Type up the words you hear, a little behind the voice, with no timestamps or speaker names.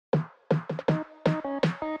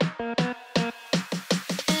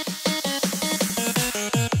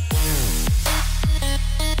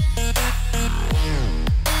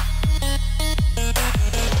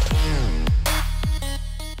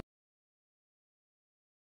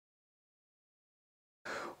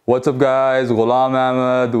What's up guys, Ghulam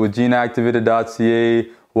Ahmed with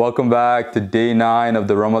geneactivated.ca. Welcome back to day 9 of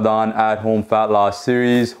the Ramadan at home fat loss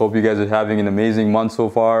series. Hope you guys are having an amazing month so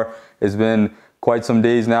far. It's been quite some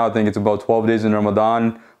days now. I think it's about 12 days in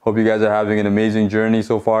Ramadan. Hope you guys are having an amazing journey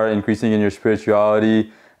so far, increasing in your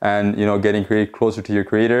spirituality and getting closer to your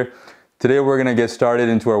creator. Today we're going to get started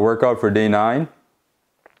into our workout for day 9.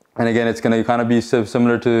 And again, it's going to kind of be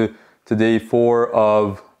similar to day 4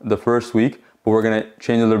 of the first week. But we're going to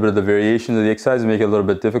change a little bit of the variations of the exercise and make it a little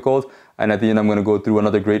bit difficult. And at the end, I'm going to go through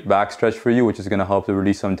another great back stretch for you, which is going to help to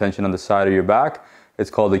release some tension on the side of your back.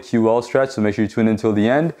 It's called the QL stretch. So make sure you tune in until the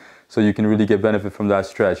end so you can really get benefit from that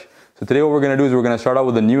stretch. So today what we're going to do is we're going to start out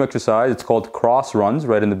with a new exercise. It's called cross runs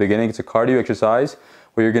right in the beginning. It's a cardio exercise.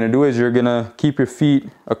 What you're going to do is you're going to keep your feet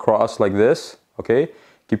across like this. Okay.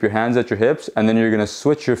 Keep your hands at your hips. And then you're going to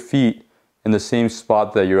switch your feet in the same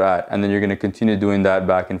spot that you're at. And then you're going to continue doing that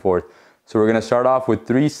back and forth. So we're going to start off with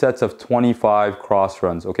 3 sets of 25 cross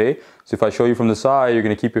runs, okay? So if I show you from the side, you're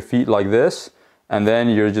going to keep your feet like this, and then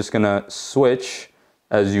you're just going to switch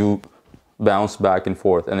as you bounce back and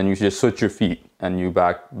forth. And then you just switch your feet and you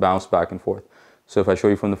bounce back and forth. So if I show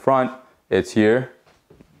you from the front, it's here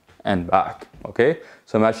and back, okay?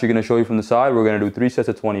 So I'm actually going to show you from the side. We're going to do 3 sets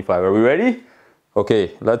of 25. Are we ready?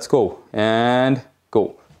 Okay, let's go. And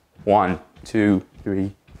go. 1, 2,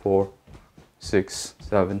 3, 4, 6,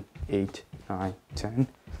 7, 8, 9, 10,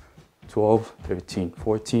 12, 13,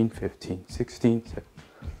 14, 15, 16, 17,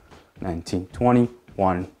 19, 20,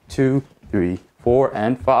 1, 2, 3, 4,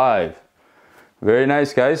 and 5. Very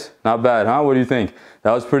nice, guys. Not bad, huh? What do you think?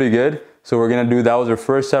 That was pretty good. So we're going to do, that was our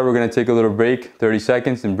first set. We're going to take a little break, 30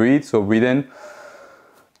 seconds, and breathe. So breathe in,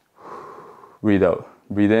 breathe out,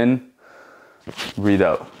 breathe in, breathe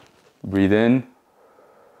out, breathe in.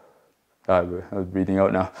 I was breathing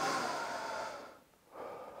out now.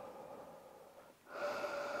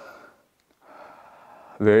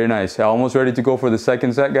 Very nice. Almost ready to go for the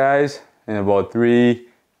second set, guys. In about 3,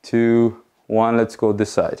 2, 1. Let's go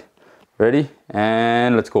this side. Ready?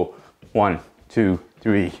 And let's go. 1, 2,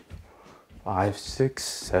 3, 5, 6,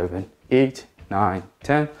 7, 8, 9,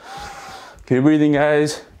 10. Keep breathing,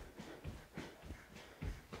 guys.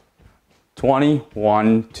 20.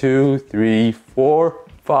 1, 2, 3, 4,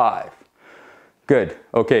 5. Good.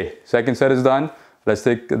 Okay. Second set is done. Let's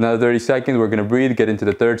take another 30 seconds. We're going to breathe, get into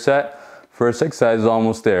the third set. First exercise is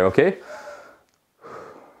almost there, okay?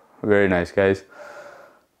 Very nice, guys.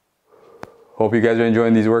 Hope you guys are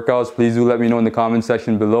enjoying these workouts. Please do let me know in the comment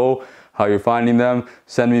section below how you're finding them.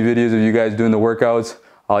 Send me videos of you guys doing the workouts.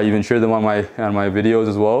 I'll even share them on my videos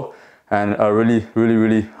as well. And I'll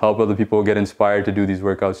really help other people get inspired to do these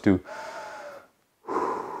workouts too.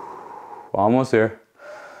 Almost there.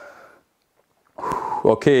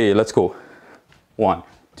 Okay, let's go. 1,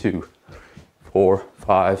 2, 4,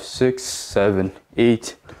 5, 6, 7,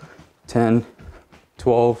 8, 10,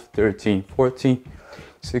 12, 13, 14,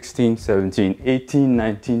 16, 17, 18,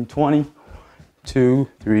 19, 20, 2,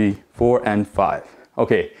 3, 4, and 5.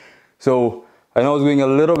 Okay, so I know I was going a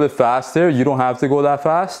little bit faster. You don't have to go that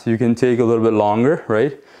fast. You can take a little bit longer,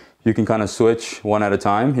 right? You can kind of switch one at a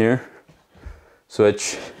time here.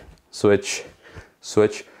 Switch, switch,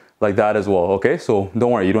 switch, like that as well, okay? So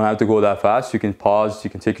don't worry, you don't have to go that fast. You can pause, you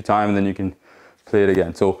can take your time, and then you can play it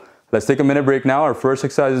again. So let's take a minute break now. Our first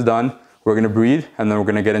exercise is done. We're going to breathe and then we're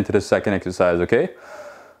going to get into the second exercise, okay?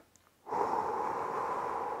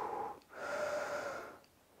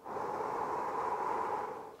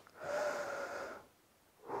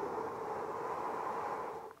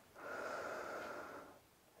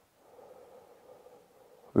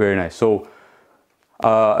 Very nice. So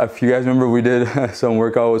if you guys remember, we did some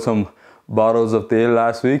workout with some bottles of tel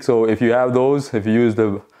last week. So if you have those, if you use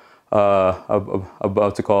the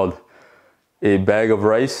what's it called, a bag of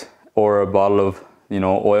rice or a bottle of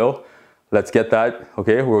oil, let's get that.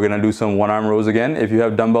 Okay, we're gonna do some 1-arm rows again. If you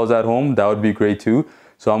have dumbbells at home, that would be great too.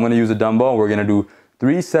 So I'm gonna use a dumbbell. We're gonna do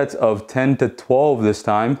 3 sets of 10 to 12 this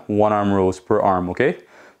time, 1-arm rows per arm. Okay,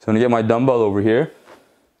 so I'm gonna get my dumbbell over here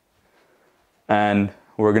and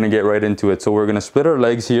we're gonna get right into it. So we're gonna split our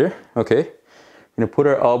legs here. Okay, we're gonna put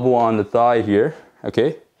our elbow on the thigh here.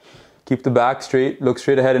 Okay, keep the back straight, look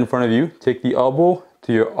straight ahead in front of you. Take the elbow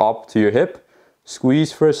to your hip,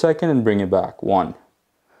 squeeze for a second and bring it back. 1,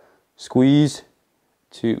 squeeze,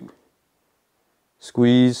 2,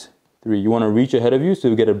 squeeze, 3. You want to reach ahead of you so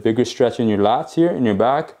you get a bigger stretch in your lats here, in your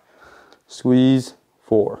back. Squeeze,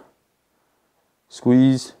 4,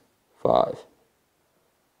 squeeze, 5,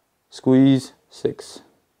 squeeze, 6,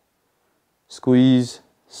 squeeze,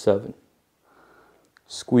 7,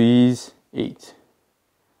 squeeze, 8,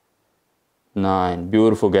 9,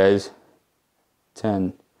 beautiful guys,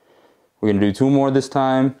 10, We're gonna do 2 more this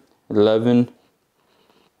time. 11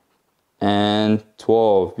 and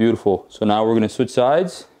 12. Beautiful. So now we're gonna switch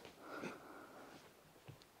sides.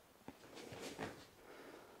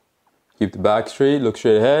 Keep the back straight, look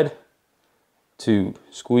straight ahead. 2,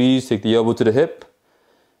 squeeze, take the elbow to the hip.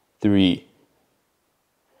 3,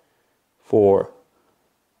 4,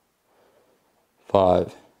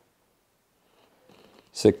 5,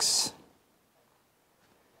 6,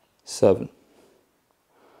 7,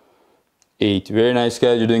 8. Very nice,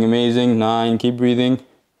 guys. You're doing amazing. 9, keep breathing.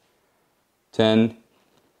 10,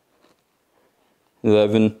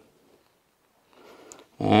 11,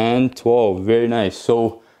 and 12. Very nice.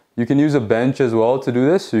 So you can use a bench as well to do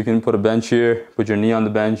this. So you can put a bench here, put your knee on the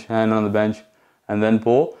bench, hand on the bench, and then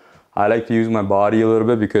pull. I like to use my body a little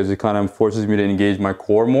bit because it kind of forces me to engage my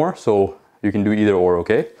core more. So you can do either or,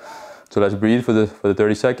 okay? So let's breathe for the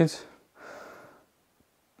 30 seconds.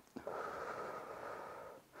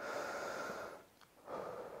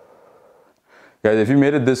 Guys, if you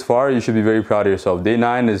made it this far, you should be very proud of yourself. Day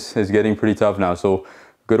 9 is getting pretty tough now. So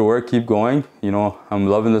good work, keep going. You know, I'm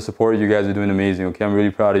loving the support. You guys are doing amazing, okay? I'm really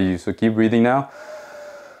proud of you. So keep breathing now.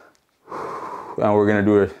 And we're gonna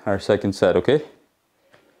do our second set, okay?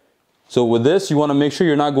 So with this, you wanna make sure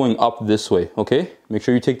you're not going up this way, okay? Make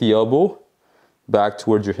sure you take the elbow back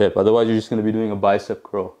towards your hip. Otherwise, you're just gonna be doing a bicep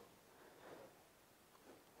curl.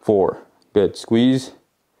 4, good, squeeze.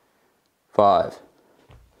 5,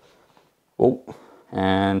 oh,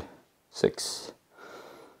 and 6,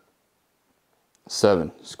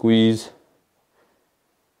 7, squeeze.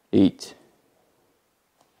 8,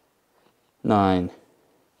 9,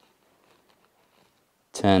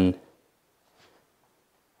 10,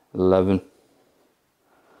 11,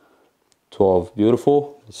 12.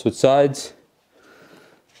 Beautiful. Switch sides.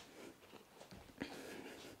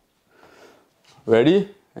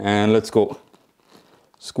 Ready? And let's go.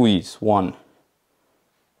 Squeeze. 1,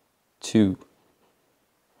 2,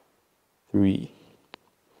 3,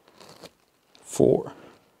 4,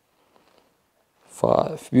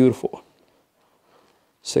 5. Beautiful.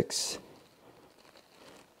 6,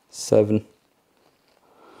 7,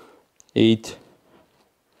 8,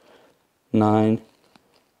 9,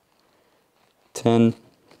 10,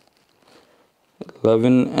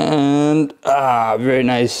 11, and very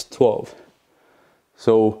nice, 12.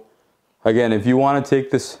 So again, if you want to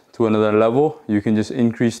take this to another level, you can just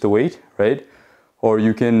increase the weight, right? Or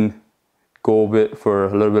you can go a bit for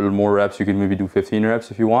a little bit more reps. You can maybe do 15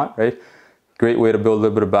 reps if you want, right? Great way to build a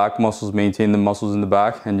little bit of back muscles, maintain the muscles in the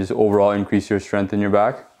back, and just overall increase your strength in your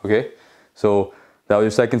back, okay? So that was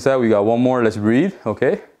your second set. We got 1 more. Let's breathe,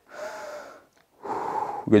 okay?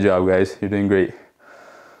 Good job, guys. You're doing great.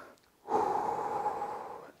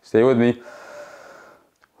 Stay with me.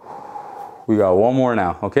 We got 1 more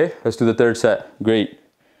now, okay? Let's do the third set. Great.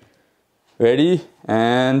 Ready?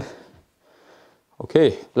 And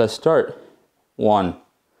okay, let's start. 1,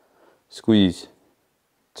 squeeze.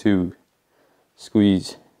 2,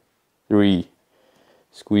 squeeze. 3,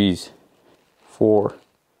 squeeze. 4,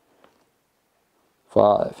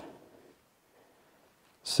 5,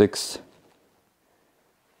 6,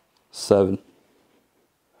 7,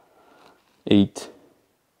 8,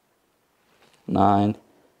 9,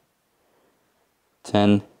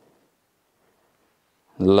 10,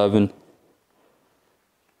 11,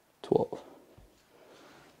 12.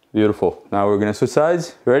 Beautiful. Now we're gonna switch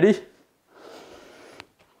sides. Ready?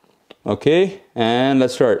 Okay, and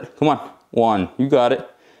let's start. Come on. 1, you got it.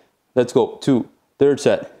 Let's go. 2, third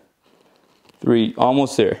set. 3,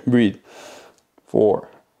 almost there. Breathe. 4,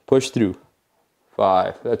 push through.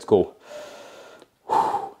 5, let's go.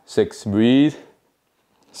 6, breathe.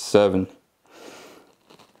 7,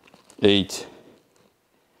 8,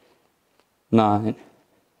 9,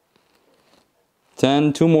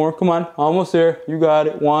 10, 2 more, come on, almost there, you got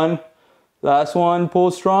it. 1, last one,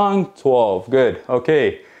 pull strong. 12, good.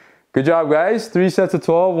 Okay, good job, guys. 3 sets of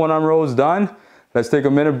 12, 1 arm row is done. Let's take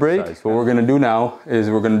a minute break. What we're gonna do now is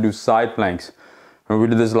we're gonna do side planks. Remember, we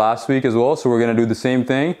did this last week as well, so we're gonna do the same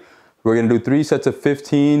thing. We're gonna do 3 sets of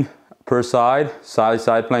 15 per side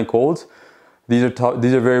plank holds. These are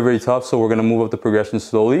very, very tough, so we're gonna move up the progression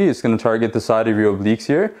slowly. It's gonna target the side of your obliques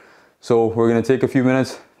here. So we're gonna take a few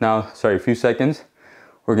minutes now, sorry, a few seconds.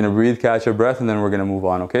 We're gonna breathe, catch our breath, and then we're gonna move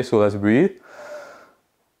on, okay? So let's breathe.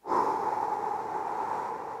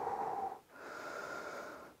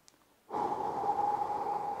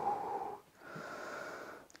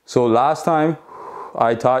 So last time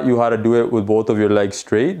I taught you how to do it with both of your legs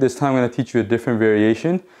straight. This time I'm gonna teach you a different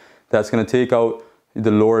variation that's gonna take out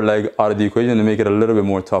the lower leg out of the equation and make it a little bit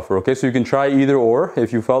more tougher, okay? So you can try either or.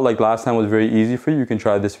 If you felt like last time was very easy for you, you can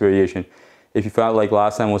try this variation. If you felt like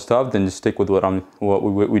last time was tough, then just stick with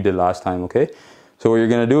what we did last time, okay? So what you're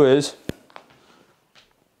gonna do is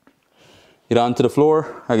get onto the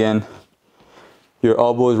floor. Again, your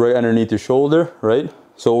elbow is right underneath your shoulder, right?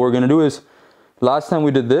 So what we're gonna do is, last time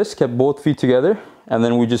we did this, kept both feet together, and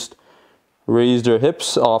then we just raised our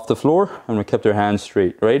hips off the floor and we kept our hands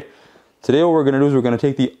straight, right? Today what we're gonna do is we're gonna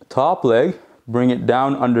take the top leg, bring it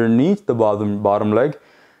down underneath the bottom leg,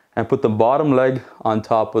 and put the bottom leg on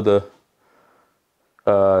top of the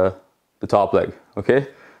top leg, okay?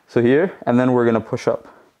 So here, and then we're gonna push up,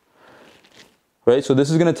 right? So this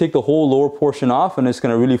is gonna take the whole lower portion off, and it's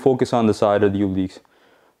gonna really focus on the side of the obliques.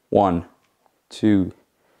 1, 2,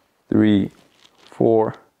 3,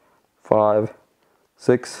 4, 5,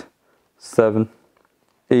 6, 7,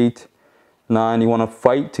 8, 9. You wanna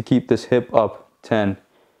fight to keep this hip up. 10,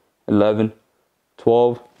 11,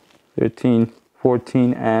 12, 13,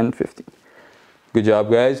 14, and 15. Good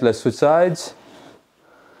job, guys. Let's switch sides.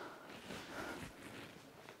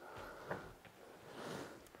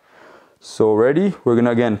 So ready? We're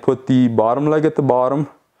gonna again put the bottom leg at the bottom,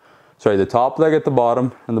 sorry, the top leg at the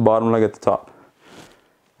bottom and the bottom leg at the top.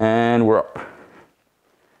 And we're up.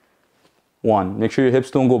 1, make sure your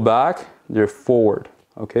hips don't go back, they're forward,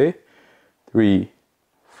 okay? 3,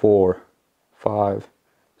 4, 5,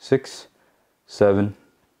 6, 7,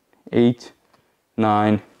 8,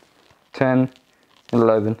 9, 10,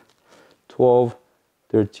 11, 12,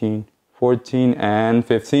 13, 14, and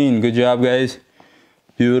 15. Good job, guys.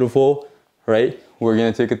 Beautiful, right? We're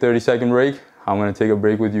gonna take a 30-second break. I'm gonna take a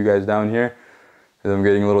break with you guys down here because I'm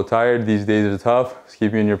getting a little tired. These days are tough. Just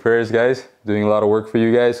keep me in your prayers, guys. Doing a lot of work for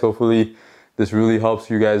you guys. Hopefully this really helps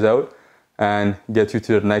you guys out and gets you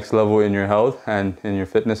to the next level in your health and in your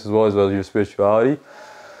fitness as well as your spirituality.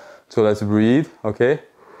 So let's breathe, okay?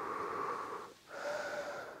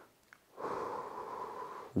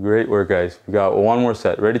 Great work, guys. We got one more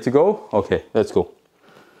set. Ready to go? Okay, let's go.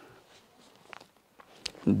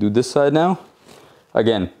 Do this side now.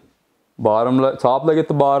 Again, top leg at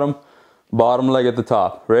the bottom leg at the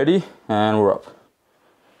top. Ready? And we're up.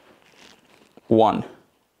 1,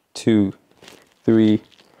 2, 3,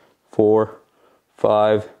 4,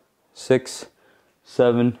 5, 6,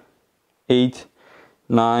 7, 8,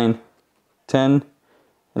 9, 10,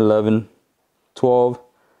 11, 12,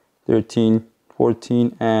 13,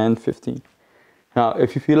 14, and 15. Now,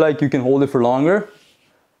 if you feel like you can hold it for longer,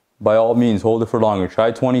 by all means, hold it for longer.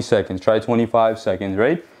 Try 20 seconds, try 25 seconds,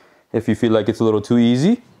 right? If you feel like it's a little too easy,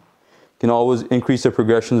 you can always increase the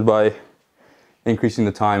progressions by increasing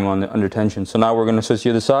the time under tension. So now we're gonna switch to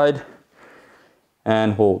the other side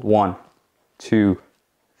and hold. 1, 2,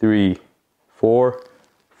 3, 4,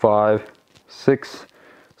 5, 6,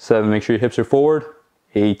 7. Make sure your hips are forward.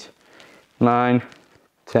 8, 9,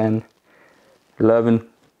 10, 11,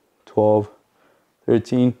 12,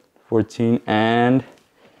 13, 14, and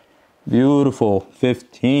beautiful,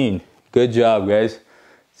 15. Good job, guys.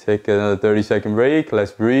 Take another 30-second break.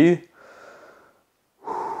 Let's breathe.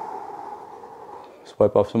 Let's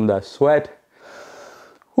wipe off some of that sweat.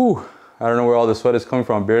 Whew. I don't know where all the sweat is coming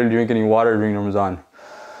from. Barely drink any water during Ramadan.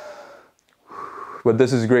 But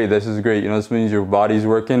this is great. This is great. You know, this means your body's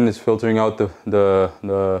working. It's filtering out the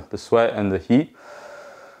sweat and the heat.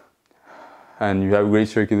 And you have great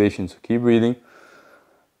circulation. So keep breathing.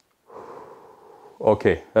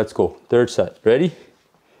 Okay, let's go. Third set. Ready?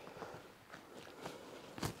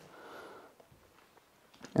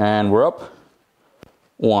 And we're up.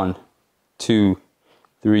 1, 2,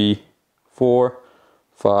 3, 4,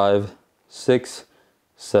 5, 6,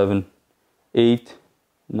 7, 8,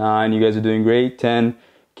 9. You guys are doing great. 10.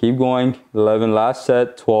 Keep going. 11. Last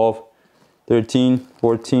set. 12, 13,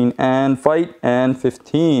 14, and fight. And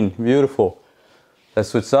 15. Beautiful. Let's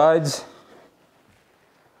switch sides.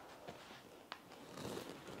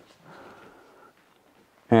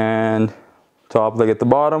 And top leg at the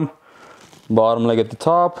bottom leg at the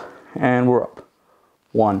top, and we're up.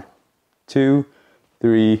 1, 2,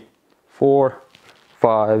 3, 4,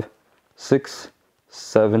 5, 6,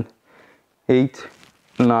 7, 8,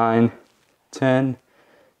 9, 10,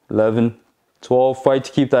 11, 12. Fight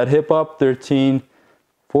to keep that hip up. 13,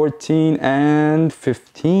 14, and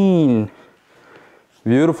 15.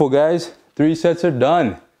 Beautiful, guys. 3 sets are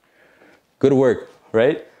done. Good work,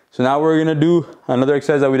 right? So now we're gonna do another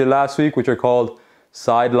exercise that we did last week, which are called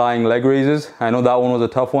side lying leg raises. I know that one was a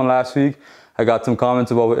tough one last week. I got some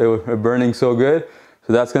comments about it burning so good.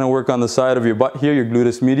 So that's gonna work on the side of your butt here, your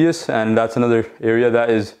gluteus medius, and that's another area that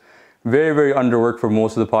is very, very underworked for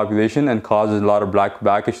most of the population and causes a lot of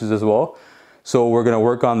back issues as well. So we're gonna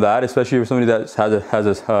work on that, especially for somebody that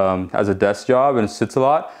has a desk job and sits a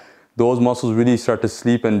lot. those muscles really start to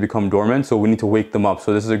sleep and become dormant. So we need to wake them up.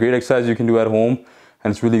 So this is a great exercise you can do at home,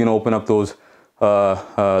 and it's really going to open up those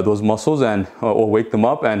muscles and or wake them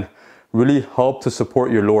up and really help to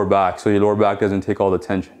support your lower back, so your lower back doesn't take all the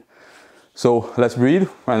tension. So let's breathe,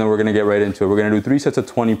 and then we're going to get right into it. We're going to do 3 sets of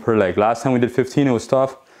 20 per leg. Last time we did 15, it was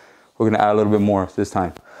tough. We're going to add a little bit more this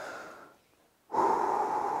time.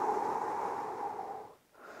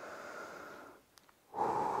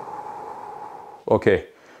 Okay,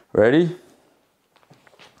 ready?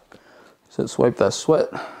 So let's wipe that sweat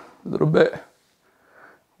a little bit.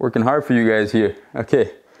 Working hard for you guys here.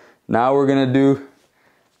 Okay, now we're gonna do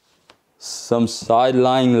some side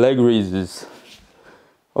lying leg raises.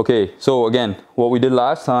 Okay, so again, what we did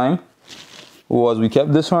last time was we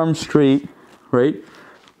kept this arm straight, right?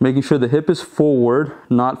 Making sure the hip is forward,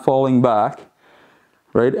 not falling back,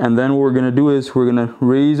 right? And then what we're gonna do is we're gonna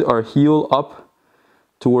raise our heel up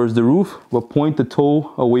towards the roof, but point the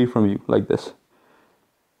toe away from you like this.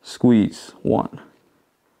 Squeeze. 1,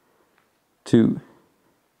 2,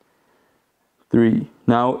 3.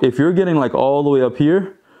 Now, if you're getting like all the way up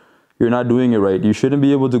here, you're not doing it right. You shouldn't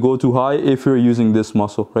be able to go too high if you're using this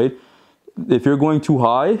muscle, right? If you're going too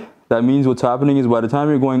high, that means what's happening is by the time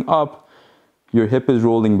you're going up, your hip is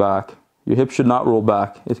rolling back. Your hip should not roll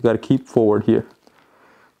back. It's got to keep forward here.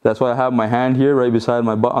 That's why I have my hand here right beside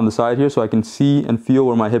my butt on the side here, so I can see and feel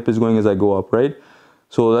where my hip is going as I go up, right?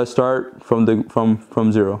 So let's start from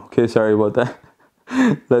 0. Okay, sorry about that.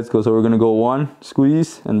 Let's go. So we're gonna go 1,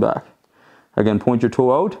 squeeze and back. Again, point your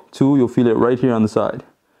toe out. 2, you'll feel it right here on the side.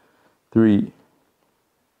 3,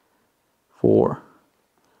 4,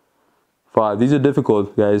 5. These are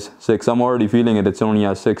difficult, guys. 6. I'm already feeling it. It's only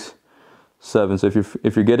at 6, 7. So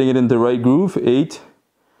if you're getting it in the right groove, 8.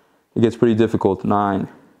 It gets pretty difficult. 9,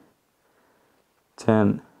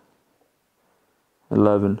 10,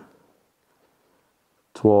 11,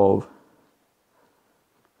 12,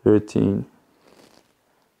 13,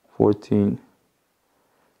 14,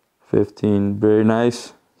 15. Very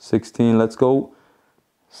nice. 16. Let's go.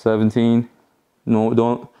 17.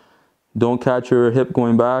 No, don't catch your hip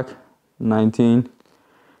going back. 19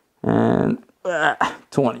 and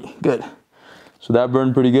 20. Good. So that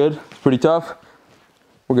burned pretty good. It's pretty tough.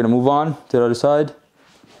 We're gonna move on to the other side.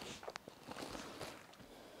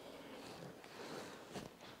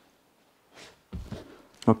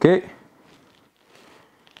 Okay.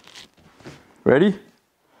 Ready?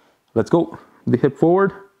 Let's go. The hip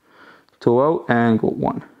forward, toe out, and go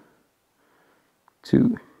 1,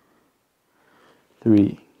 2,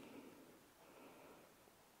 3,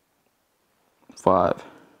 5,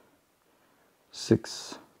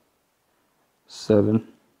 6, 7,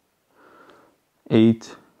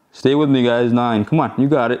 8. Stay with me, guys. 9. Come on, you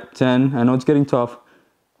got it. 10. I know it's getting tough.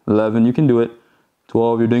 11. You can do it.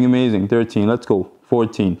 12. You're doing amazing. 13. Let's go.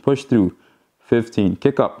 14. Push through. 15.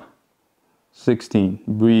 Kick up. 16.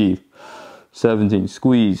 Breathe. 17.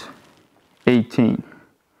 Squeeze. 18.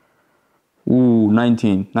 Ooh,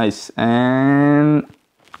 19. Nice. And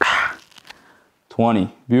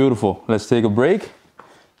 20. Beautiful. Let's take a break.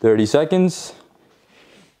 30 seconds.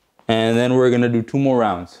 And then we're going to do 2 more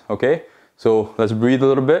rounds. Okay? So let's breathe a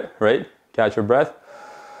little bit, right? Catch your breath.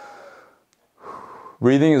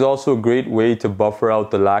 Breathing is also a great way to buffer out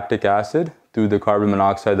the lactic acid through the carbon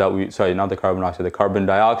monoxide that we, sorry, not the carbon monoxide, the carbon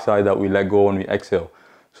dioxide that we let go when we exhale.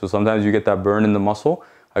 So sometimes you get that burn in the muscle.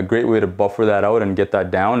 A great way to buffer that out and get that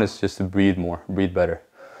down is just to breathe more, breathe better.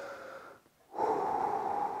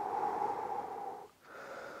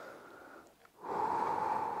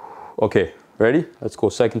 Okay, ready? Let's go,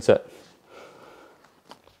 second set.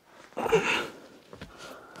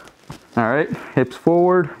 All right, hips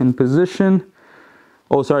forward in position.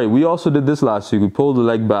 Oh, sorry, we also did this last week. We pulled the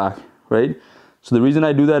leg back, right? So the reason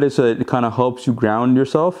I do that is so it kind of helps you ground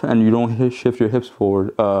yourself and you don't shift your hips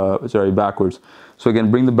forward, backwards. So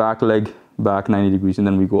again, bring the back leg back 90 degrees and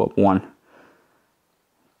then we go up. 1,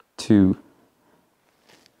 2,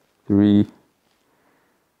 3,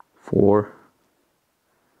 4,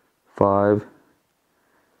 5,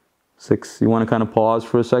 6. You want to kind of pause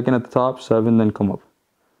for a second at the top. 7, then come up.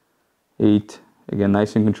 8, again,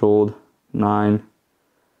 nice and controlled. 9,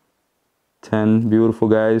 10, beautiful,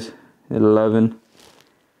 guys. 11,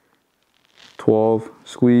 12,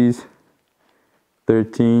 squeeze.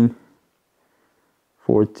 13,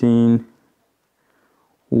 14,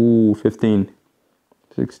 ooh, 15,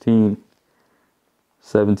 16,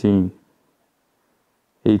 17,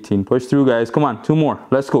 18. Push through, guys. Come on, 2 more.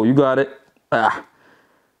 Let's go. You got it.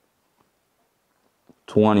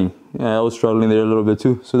 20. Yeah, I was struggling there a little bit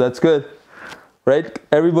too. So that's good, right?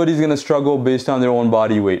 Everybody's going to struggle based on their own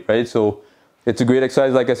body weight, right? So It's a great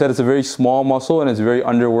exercise. Like I said, it's a very small muscle and it's very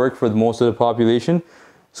underworked for most of the population.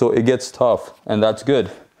 So it gets tough and that's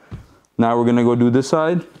good. Now we're gonna go do this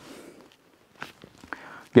side.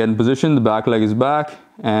 Get in position, the back leg is back,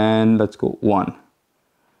 and let's go. 1,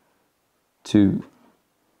 2,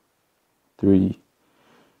 3,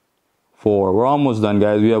 4. We're almost done,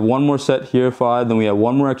 guys. We have one more set here, 5, then we have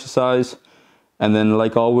one more exercise. And then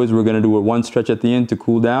like always, we're gonna do a one stretch at the end to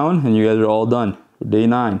cool down, and you guys are all done. Day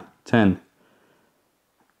 9, 10,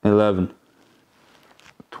 11,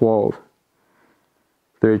 12,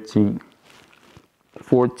 13,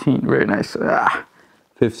 14, very nice.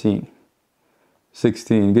 15,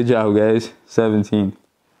 16, good job guys. 17,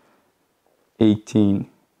 18,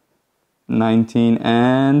 19,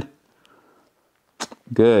 and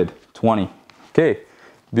good, 20. Okay,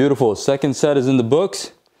 beautiful. Second set is in the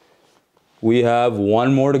books. We have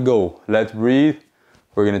one more to go. Let's breathe.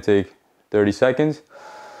 We're gonna take 30 seconds.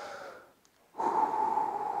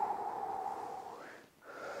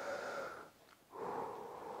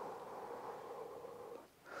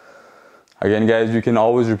 Again, guys, you can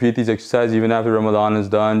always repeat these exercises even after Ramadan is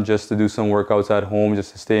done, just to do some workouts at home,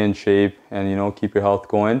 just to stay in shape and, you know, keep your health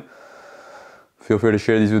going. Feel free to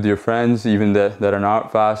share these with your friends, even that are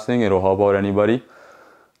not fasting. It'll help out anybody.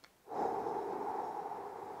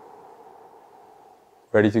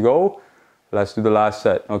 Ready to go? Let's do the last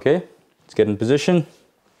set, okay? Let's get in position.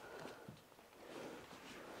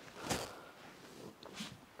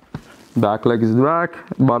 Back leg is back,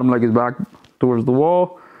 bottom leg is back towards the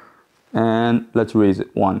wall. And let's raise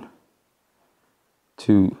it. 1,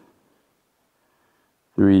 2,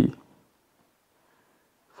 3,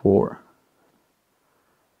 4,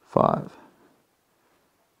 5,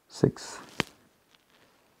 6,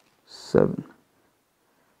 7,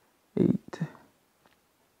 8,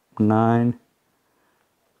 9,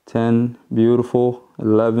 10. Beautiful.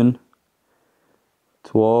 11,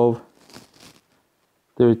 12,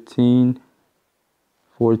 13,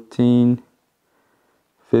 14,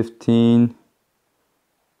 15,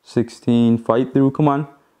 16, fight through, come on.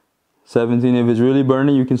 17, if it's really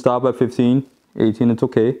burning, you can stop at 15. 18, it's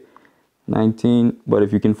okay. 19, but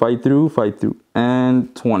if you can fight through, fight through.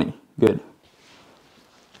 And 20, good.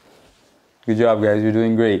 Good job, guys, you're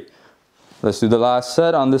doing great. Let's do the last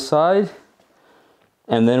set on this side.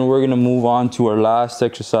 And then we're gonna move on to our last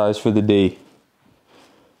exercise for the day.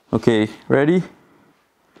 Okay, ready?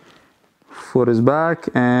 Foot is back,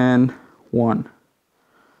 and 1,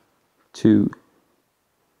 2,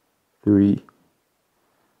 3,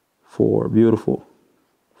 4, beautiful.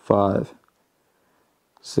 5,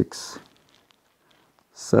 6,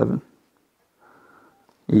 7,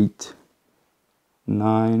 8,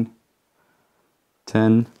 9,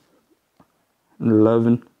 10,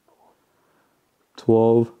 11,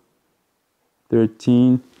 12,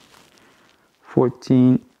 13,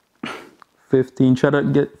 14, 15. Try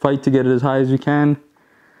to fight to get it as high as you can.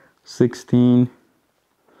 16,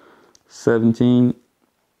 17,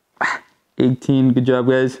 18, good job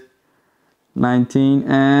guys. 19,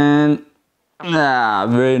 and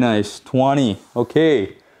very nice. 20.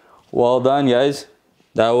 Okay, well done guys.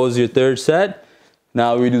 That was your third set.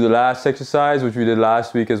 Now we do the last exercise, which we did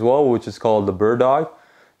last week as well, which is called the bird dog.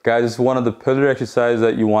 Guys, it's one of the pillar exercises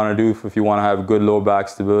that you want to do if you want to have good lower back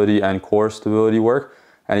stability and core stability work,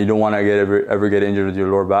 and you don't want to ever get injured with your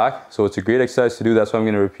lower back. So it's a great exercise to do. That's why I'm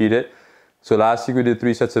going to repeat it. So last week we did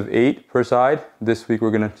 3 sets of 8 per side. This week we're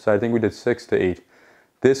gonna, I think we did 6 to 8.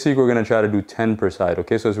 This week we're gonna try to do 10 per side,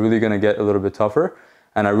 okay? So it's really gonna get a little bit tougher.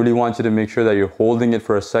 And I really want you to make sure that you're holding it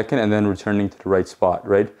for a second and then returning to the right spot,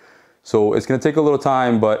 right? So it's gonna take a little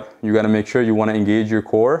time, but you gotta make sure you wanna engage your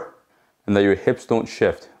core and that your hips don't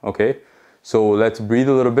shift, okay? So let's breathe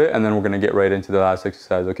a little bit and then we're gonna get right into the last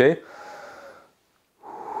exercise, okay?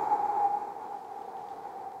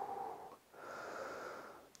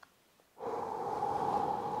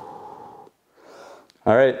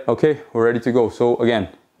 All right, okay, we're ready to go. So again,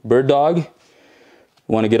 bird dog, you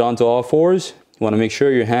wanna get onto all fours. You wanna make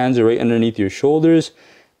sure your hands are right underneath your shoulders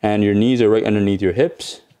and your knees are right underneath your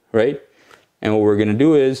hips, right? And what we're gonna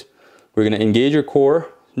do is, we're gonna engage your core,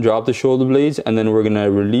 drop the shoulder blades, and then we're gonna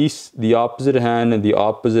release the opposite hand and the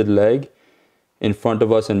opposite leg in front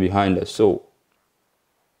of us and behind us. So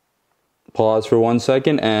pause for 1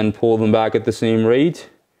 second and pull them back at the same rate.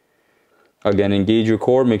 Again, engage your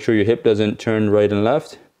core, make sure your hip doesn't turn right and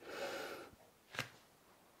left.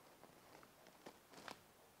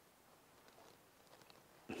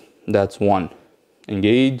 That's 1.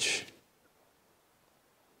 Engage.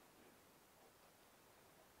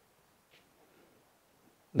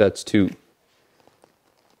 That's 2.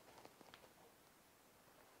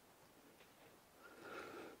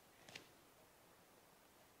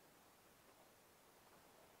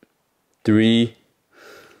 3,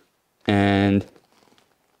 and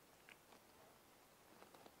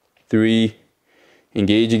 3.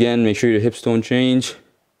 Engage again. Make sure your hips don't change.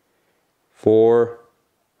 4,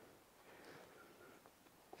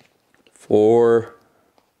 4.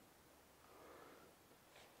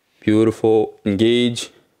 Beautiful.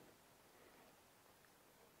 Engage.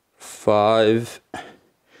 5,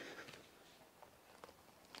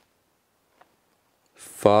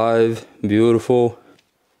 5. Beautiful.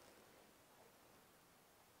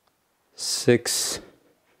 6,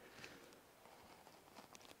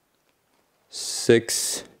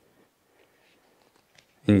 6.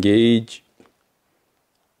 Engage.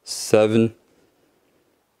 7,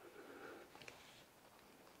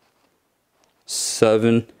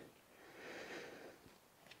 7.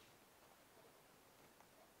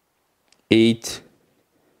 8,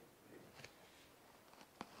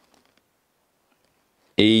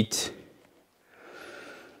 8.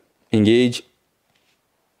 Engage.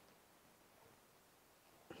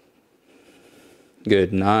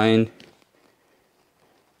 Good. 9,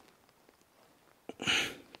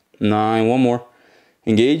 9. One more.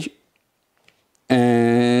 Engage.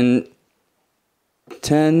 And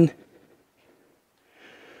 10.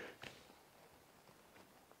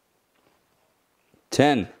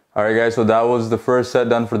 10. All right, guys, so that was the first set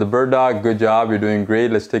done for the bird dog. Good job. You're doing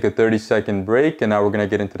great. Let's take a 30-second break, and now we're going to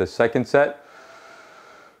get into the second set.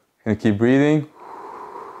 Gonna keep breathing.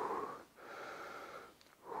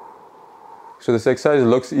 So this exercise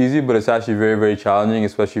looks easy, but it's actually very, very challenging,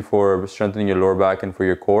 especially for strengthening your lower back and for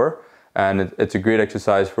your core. And it's a great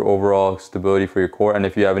exercise for overall stability for your core. And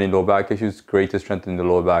if you have any low back issues, it's great to strengthen the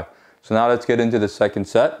lower back. So now let's get into the second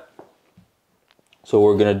set. So what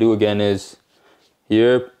we're gonna do again is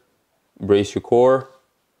here, brace your core,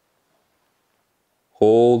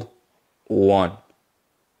 hold, 1,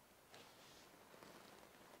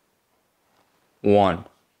 1,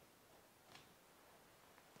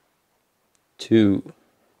 2,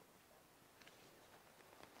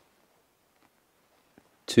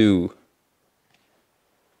 2,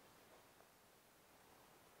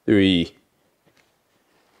 3,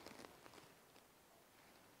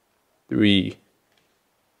 3,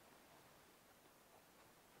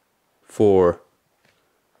 4,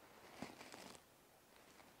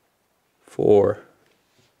 4,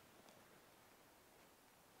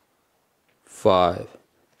 5,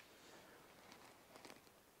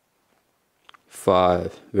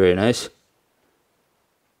 5, very nice.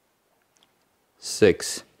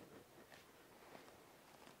 6,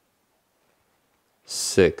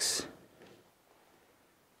 6,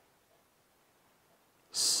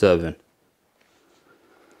 7,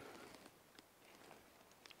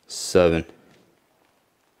 7,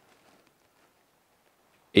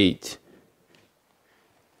 8,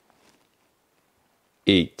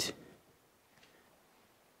 8,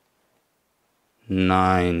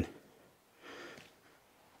 9,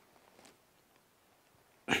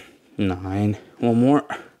 9, one more,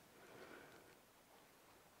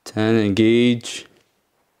 10, engage,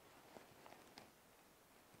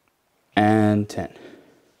 and 10.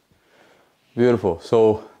 Beautiful.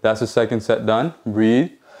 So that's the second set done.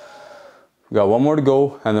 Breathe. We got one more to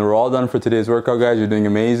go, and then we're all done for today's workout, guys. You're doing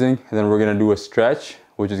amazing. And then we're gonna do a stretch,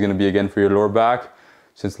 which is gonna be again for your lower back.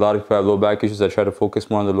 Since a lot of people have low back issues, I try to focus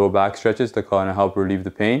more on the lower back stretches to kind of help relieve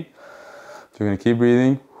the pain. So we're gonna keep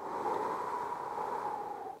breathing.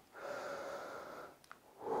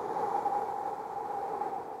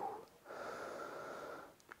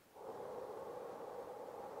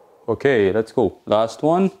 Okay, let's go. Last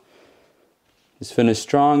one. Let's finish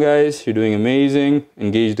strong, guys. You're doing amazing.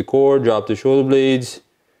 Engage the core, drop the shoulder blades.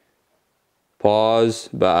 Pause,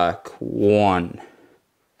 back. 1.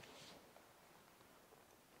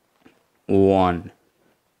 1.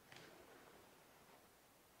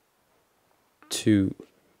 2.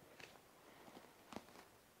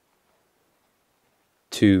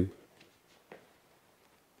 2.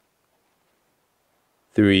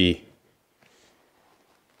 3.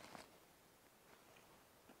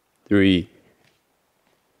 3.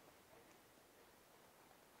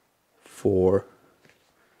 4.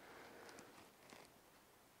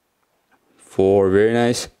 4, very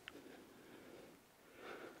nice.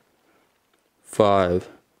 5.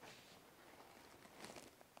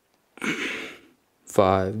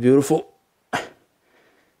 5, beautiful.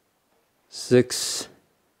 6.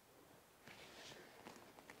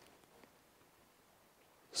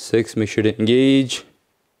 6, make sure to engage.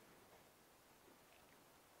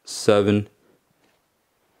 7.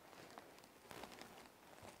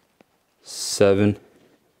 7.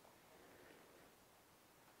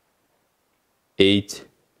 8.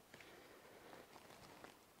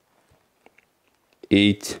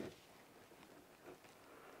 8,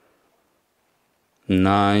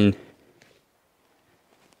 9,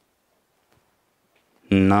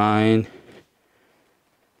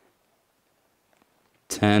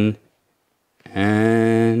 10,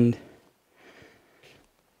 and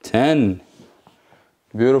 10.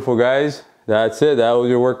 Beautiful, guys. That's it. That was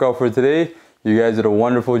your workout for today. You guys did a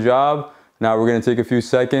wonderful job. Now we're going to take a few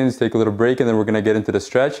seconds, take a little break, and then we're going to get into the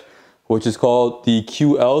stretch, which is called the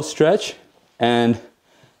QL stretch. And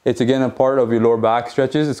it's again a part of your lower back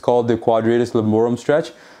stretches. It's called the quadratus lumborum stretch,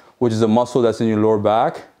 which is a muscle that's in your lower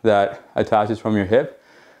back that attaches from your hip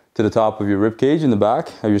to the top of your rib cage in the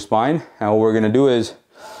back of your spine. And what we're going to do is,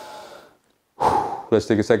 let's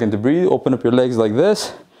take a second to breathe. Open up your legs like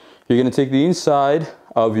this. You're going to take the inside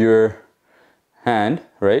of your hand,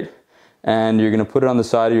 right? And you're going to put it on the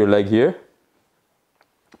side of your leg here.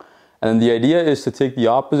 And then the idea is to take the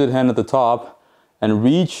opposite hand at the top and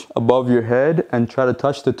reach above your head and try to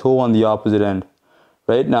touch the toe on the opposite end.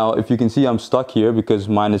 Right now, if you can see, I'm stuck here because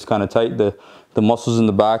mine is kind of tight. The muscles in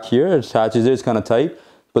the back here, it attaches there, it's kind of tight.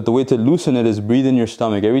 But the way to loosen it is breathe in your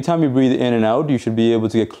stomach. Every time you breathe in and out, you should be able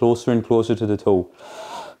to get closer and closer to the toe.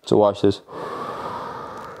 So watch this.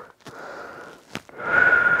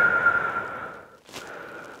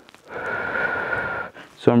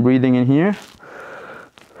 So I'm breathing in here.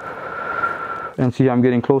 And see, I'm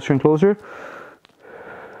getting closer and closer.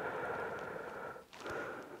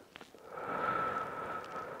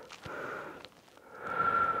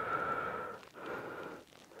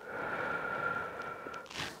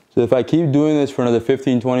 So if I keep doing this for another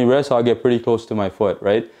 15-20 reps, I'll get pretty close to my foot,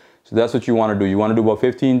 right? So that's what you want to do. You want to do about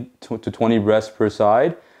 15 to 20 reps per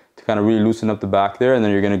side to kind of really loosen up the back there, and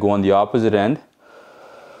then you're going to go on the opposite end.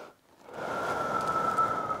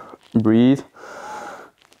 Breathe.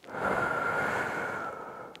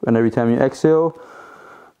 And every time you exhale,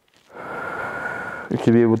 you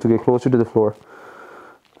should be able to get closer to the floor.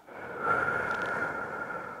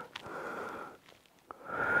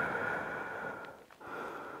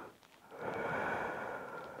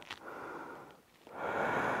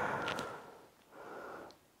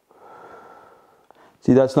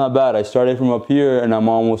 See, that's not bad. I started from up here and I'm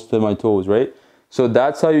almost to my toes, right? So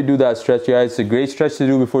that's how you do that stretch, guys. It's a great stretch to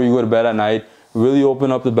do before you go to bed at night. Really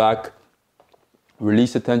open up the back,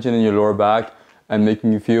 release the tension in your lower back, and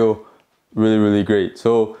making you feel really, really great.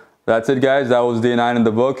 So that's it, guys. That was day 9 in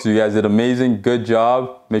the books. You guys did amazing. Good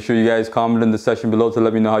job. Make sure you guys comment in the section below to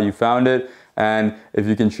let me know how you found it. And if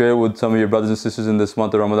you can share it with some of your brothers and sisters in this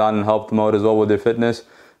month of Ramadan and help them out as well with their fitness,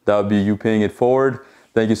 that would be you paying it forward.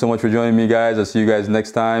 Thank you so much for joining me, guys. I'll see you guys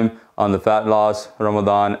next time on the Fat Loss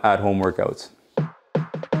Ramadan at Home workouts.